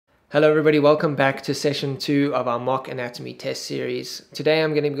Hello everybody, welcome back to session 2 of our mock anatomy test series. Today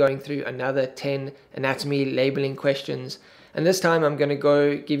I'm going to be going through another 10 anatomy labeling questions, and this time I'm going to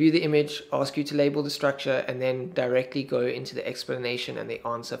go give you the image, ask you to label the structure, and then directly go into the explanation and the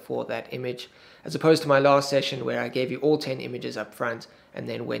answer for that image, as opposed to my last session where I gave you all 10 images up front and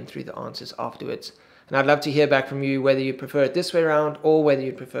then went through the answers afterwards. And I'd love to hear back from you whether you prefer it this way around or whether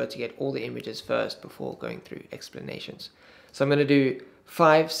you prefer to get all the images first before going through explanations. So I'm going to do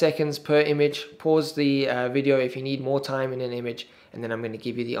 5 seconds per image. Pause the video if you need more time in an image, and then I'm going to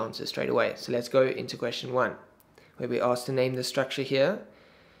give you the answer straight away. So let's go into question 1, where we asked to name the structure here.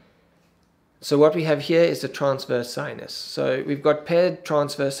 So what we have here is the transverse sinus. So we've got paired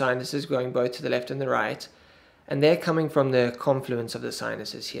transverse sinuses going both to the left and the right, and they're coming from the confluence of the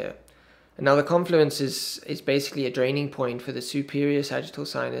sinuses here. And now the confluence is basically a draining point for the superior sagittal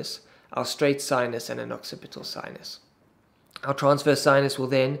sinus, our straight sinus, and an occipital sinus. Our transverse sinus will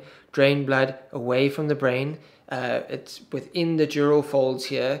then drain blood away from the brain. It's within the dural folds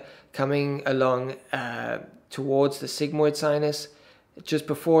here, coming along towards the sigmoid sinus. Just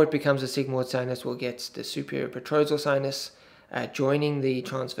before it becomes a sigmoid sinus, we'll get the superior petrosal sinus joining the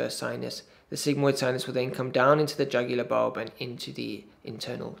transverse sinus. The sigmoid sinus will then come down into the jugular bulb and into the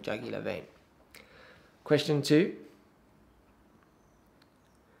internal jugular vein. Question 2.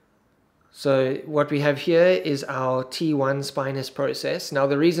 So what we have here is our T1 spinous process. Now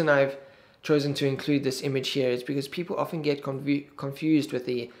the reason I've chosen to include this image here is because people often get confused with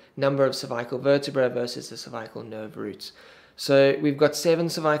the number of cervical vertebrae versus the cervical nerve roots. So we've got 7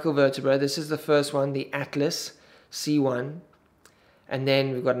 cervical vertebrae. This is the first one, the atlas, C1. And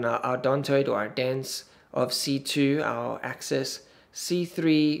then we've got an odontoid or our dents of C2, our axis,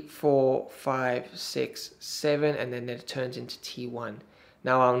 C3, 4, 5, 6, 7, and then it turns into T1.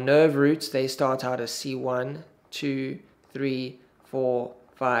 Now our nerve roots, they start out as C1, 2, 3, 4,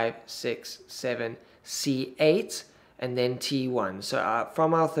 5, 6, 7, C8, and then T1. So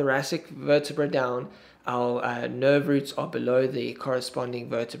from our thoracic vertebra down, our nerve roots are below the corresponding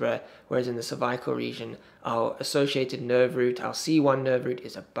vertebra, whereas in the cervical region, our associated nerve root, our C1 nerve root,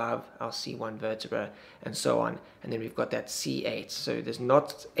 is above our C1 vertebra, and so on. And then we've got that C8. So there's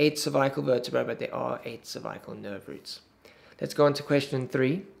not 8 cervical vertebrae, but there are 8 cervical nerve roots. Let's go on to question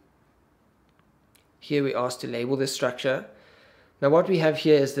 3. Here we asked to label this structure. Now what we have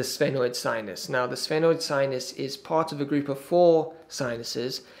here is the sphenoid sinus. Now the sphenoid sinus is part of a group of 4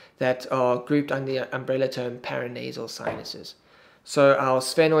 sinuses that are grouped under the umbrella term paranasal sinuses. So our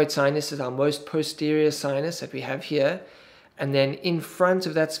sphenoid sinus is our most posterior sinus that we have here. And then in front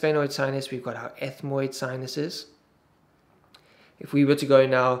of that sphenoid sinus, we've got our ethmoid sinuses. If we were to go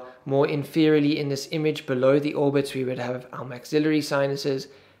now more inferiorly in this image below the orbits, we would have our maxillary sinuses.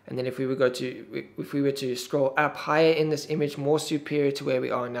 And then if we were to scroll up higher in this image, more superior to where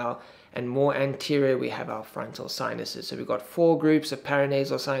we are now, and more anterior, we have our frontal sinuses. So we've got 4 groups of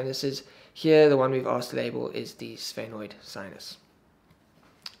paranasal sinuses. Here, the one we've asked to label is the sphenoid sinus.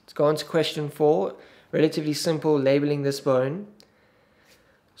 Let's go on to question 4. Relatively simple, labeling this bone.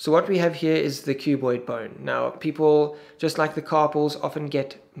 So what we have here is the cuboid bone. Now people, just like the carpals, often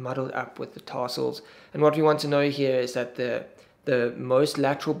get muddled up with the tarsals. And what we want to know here is that the most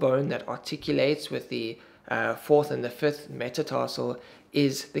lateral bone that articulates with the 4th and the 5th metatarsal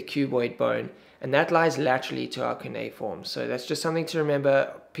is the cuboid bone. And that lies laterally to our cuneiform. So that's just something to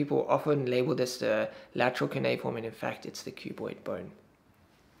remember. People often label this the lateral cuneiform, and in fact it's the cuboid bone.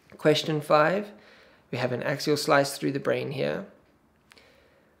 Question 5. We have an axial slice through the brain here.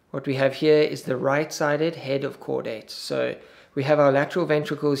 What we have here is the right-sided head of caudate. So we have our lateral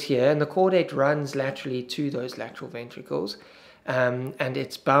ventricles here, and the caudate runs laterally to those lateral ventricles, and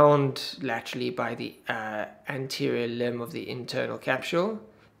it's bound laterally by the anterior limb of the internal capsule.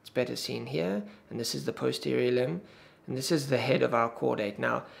 It's better seen here, and this is the posterior limb, and this is the head of our caudate.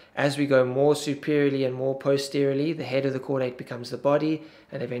 Now, as we go more superiorly and more posteriorly, the head of the caudate becomes the body,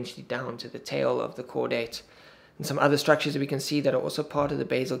 and eventually down to the tail of the caudate. And some other structures that we can see that are also part of the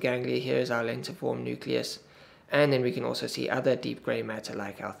basal ganglia here is our lentiform nucleus. And then we can also see other deep gray matter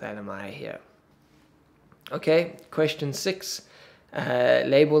like our thalami here. Okay, question 6.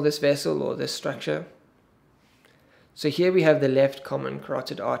 Label this vessel or this structure. So here we have the left common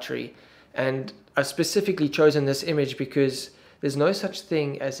carotid artery. And I've specifically chosen this image because there's no such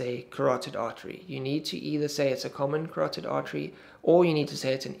thing as a carotid artery. You need to either say it's a common carotid artery, or you need to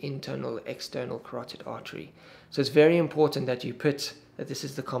say it's an internal external carotid artery. So it's very important that you put that this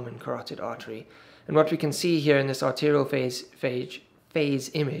is the common carotid artery. And what we can see here in this arterial phase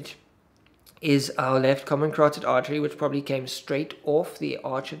image is our left common carotid artery, which probably came straight off the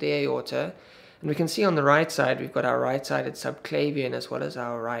arch of the aorta. And we can see on the right side, we've got our right-sided subclavian as well as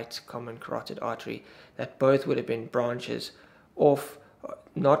our right common carotid artery, that both would have been branches off,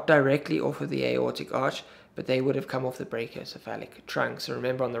 not directly off of the aortic arch, but they would have come off the brachiocephalic trunk. So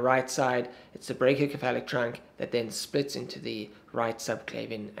remember, on the right side, it's the brachiocephalic trunk that then splits into the right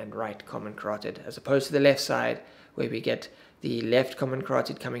subclavian and right common carotid, as opposed to the left side, where we get the left common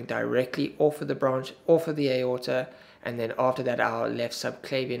carotid coming directly off of the branch, off of the aorta, and then after that our left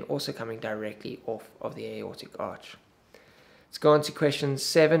subclavian also coming directly off of the aortic arch. Let's go on to question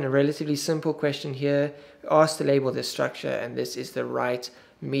 7, a relatively simple question here. We're asked to label this structure, and this is the right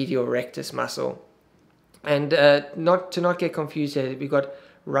medial rectus muscle. And not to get confused here, we've got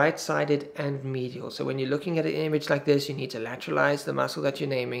right-sided and medial. So when you're looking at an image like this, you need to lateralize the muscle that you're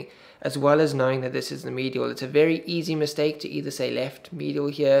naming, as well as knowing that this is the medial. It's a very easy mistake to either say left medial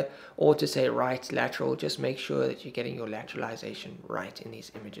here or to say right lateral. Just make sure that you're getting your lateralization right in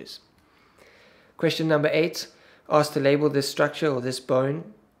these images. Question number 8, asked to label this structure or this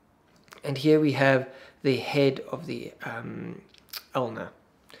bone. And here we have the head of the ulna.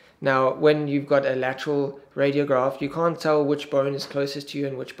 Now, when you've got a lateral radiograph, you can't tell which bone is closest to you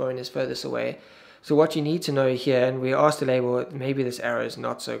and which bone is furthest away. So what you need to know here, and we're asked to label it, maybe this arrow is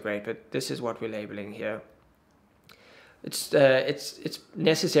not so great, but this is what we're labeling here. It's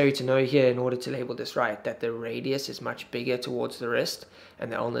necessary to know here in order to label this right, that the radius is much bigger towards the wrist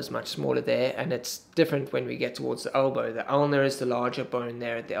and the ulna is much smaller there, and it's different when we get towards the elbow. The ulna is the larger bone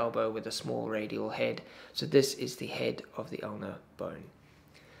there at the elbow with a small radial head. So this is the head of the ulnar bone.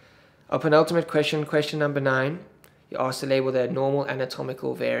 Our penultimate question, question number 9, you're asked to label the normal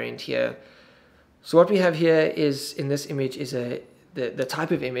anatomical variant here. So what we have here is, in this image, is the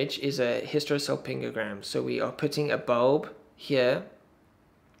type of image is a hysterosalpingogram. So we are putting a bulb here,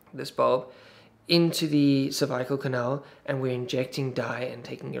 this bulb, into the cervical canal, and we're injecting dye and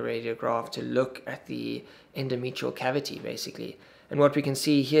taking a radiograph to look at the endometrial cavity, basically. And what we can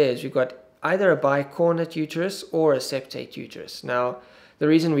see here is we've got either a bicornate uterus or a septate uterus. Now, the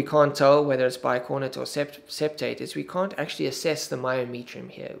reason we can't tell whether it's bicornate or septate is we can't actually assess the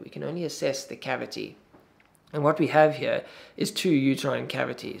myometrium here. We can only assess the cavity. And what we have here is 2 uterine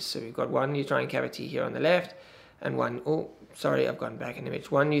cavities. So we've got one uterine cavity here on the left, and one, oh, sorry, I've gone back an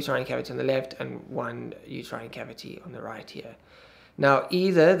image. One uterine cavity on the left and one uterine cavity on the right here. Now,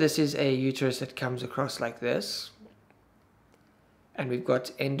 either this is a uterus that comes across like this, and we've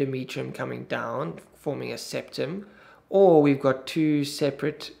got endometrium coming down, forming a septum, or we've got 2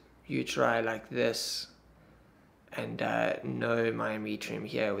 separate uteri like this, and no myometrium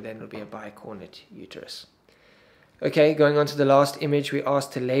here, then it'll be a bicornate uterus. Okay, going on to the last image, we're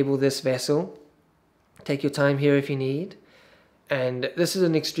asked to label this vessel. Take your time here if you need. And this is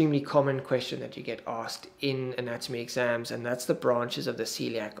an extremely common question that you get asked in anatomy exams, and that's the branches of the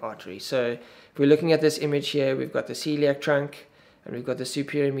celiac artery. So if we're looking at this image here, we've got the celiac trunk, and we've got the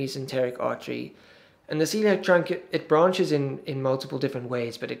superior mesenteric artery. And the celiac trunk, it branches in multiple different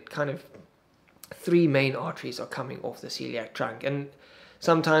ways, but it kind of, 3 main arteries are coming off the celiac trunk. And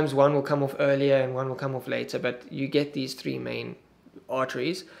sometimes one will come off earlier and one will come off later, but you get these 3 main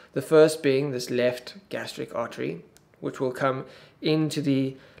arteries. The first being this left gastric artery, which will come into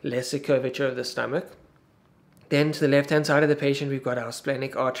the lesser curvature of the stomach. Then to the left-hand side of the patient, we've got our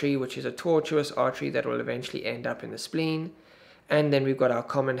splenic artery, which is a tortuous artery that will eventually end up in the spleen. And then we've got our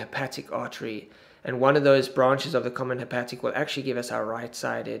common hepatic artery. And one of those branches of the common hepatic will actually give us our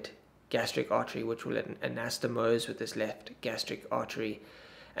right-sided gastric artery, which will anastomose with this left gastric artery.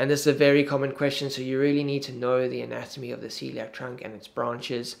 And this is a very common question, so you really need to know the anatomy of the celiac trunk and its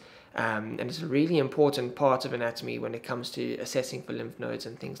branches. And it's a really important part of anatomy when it comes to assessing for lymph nodes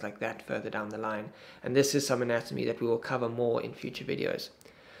and things like that further down the line. And this is some anatomy that we will cover more in future videos.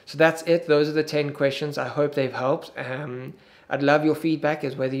 So that's it. Those are the 10 questions. I hope they've helped. I'd love your feedback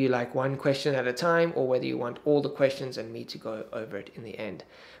as whether you like one question at a time or whether you want all the questions and me to go over it in the end.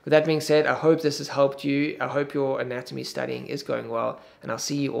 With that being said, I hope this has helped you. I hope your anatomy studying is going well, and I'll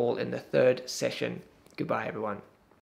see you all in the 3rd session. Goodbye, everyone.